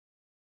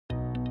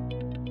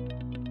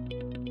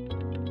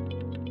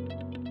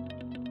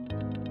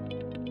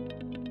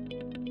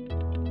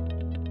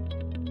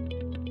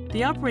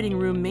The operating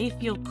room may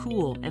feel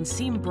cool and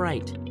seem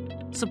bright.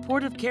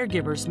 Supportive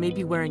caregivers may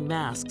be wearing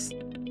masks.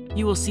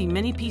 You will see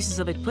many pieces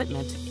of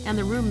equipment, and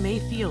the room may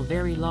feel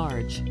very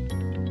large.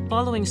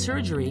 Following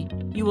surgery,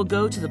 you will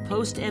go to the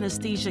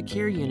Post-Anesthesia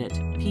Care Unit,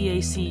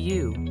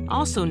 PACU,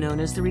 also known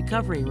as the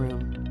recovery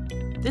room.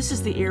 This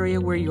is the area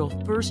where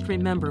you'll first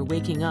remember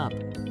waking up.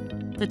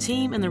 The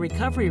team in the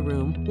recovery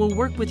room will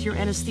work with your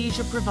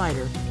anesthesia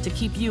provider to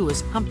keep you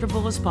as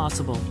comfortable as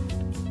possible.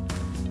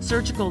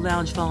 Surgical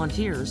lounge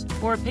volunteers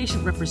or a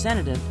patient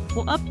representative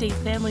will update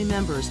family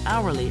members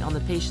hourly on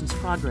the patient's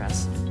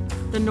progress.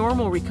 The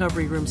normal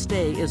recovery room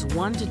stay is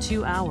 1 to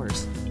 2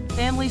 hours.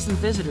 Families and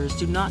visitors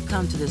do not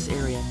come to this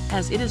area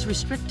as it is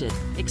restricted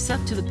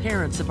except to the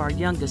parents of our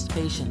youngest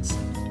patients.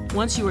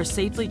 Once you are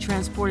safely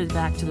transported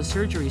back to the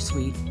surgery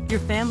suite, your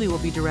family will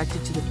be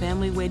directed to the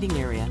family waiting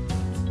area,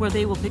 where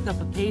they will pick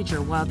up a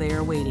pager while they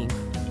are waiting.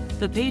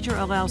 The pager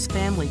allows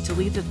family to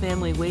leave the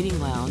family waiting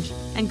lounge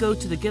and go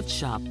to the gift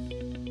shop,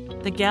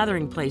 the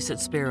gathering place at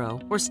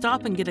Sparrow, or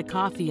stop and get a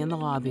coffee in the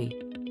lobby.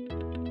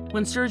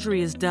 When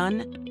surgery is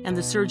done and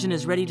the surgeon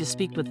is ready to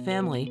speak with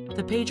family,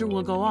 the pager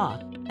will go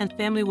off and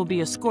family will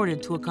be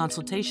escorted to a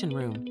consultation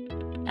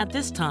room. At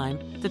this time,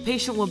 the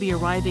patient will be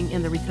arriving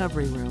in the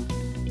recovery room.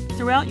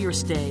 Throughout your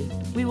stay,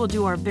 we will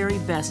do our very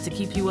best to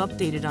keep you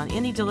updated on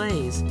any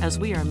delays as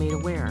we are made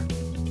aware.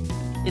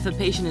 If a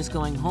patient is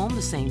going home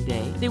the same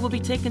day, they will be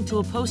taken to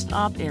a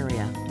post-op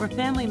area where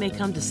family may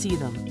come to see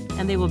them,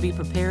 and they will be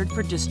prepared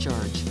for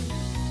discharge.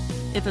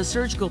 If a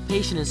surgical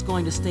patient is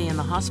going to stay in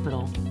the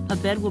hospital, a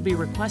bed will be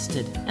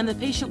requested and the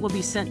patient will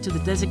be sent to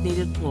the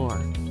designated floor.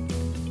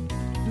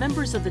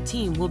 Members of the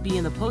team will be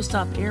in the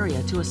post-op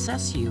area to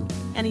assess you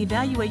and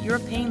evaluate your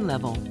pain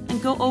level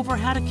and go over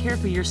how to care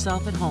for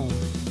yourself at home.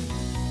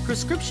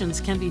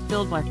 Prescriptions can be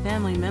filled by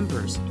family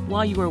members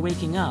while you are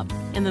waking up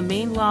in the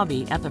main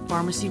lobby at the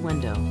pharmacy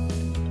window.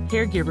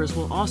 Caregivers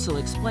will also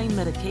explain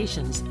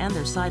medications and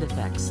their side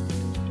effects.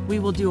 We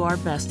will do our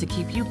best to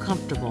keep you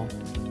comfortable.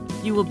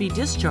 You will be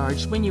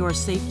discharged when you are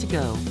safe to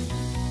go.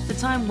 The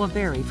time will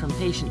vary from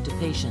patient to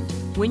patient.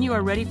 When you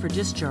are ready for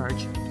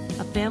discharge,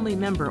 a family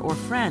member or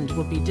friend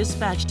will be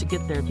dispatched to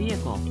get their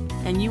vehicle,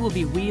 and you will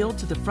be wheeled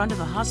to the front of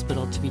the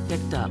hospital to be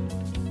picked up.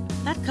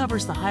 That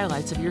covers the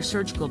highlights of your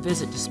surgical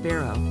visit to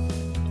Sparrow.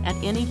 At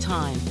any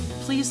time,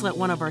 please let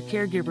one of our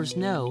caregivers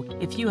know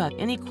if you have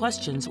any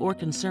questions or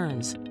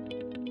concerns.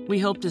 We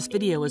hope this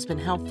video has been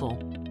helpful,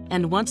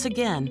 and once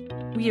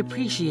again, we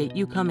appreciate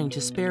you coming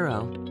to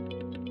Sparrow.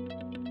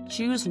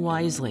 Choose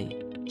wisely.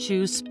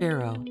 Choose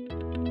Sparrow.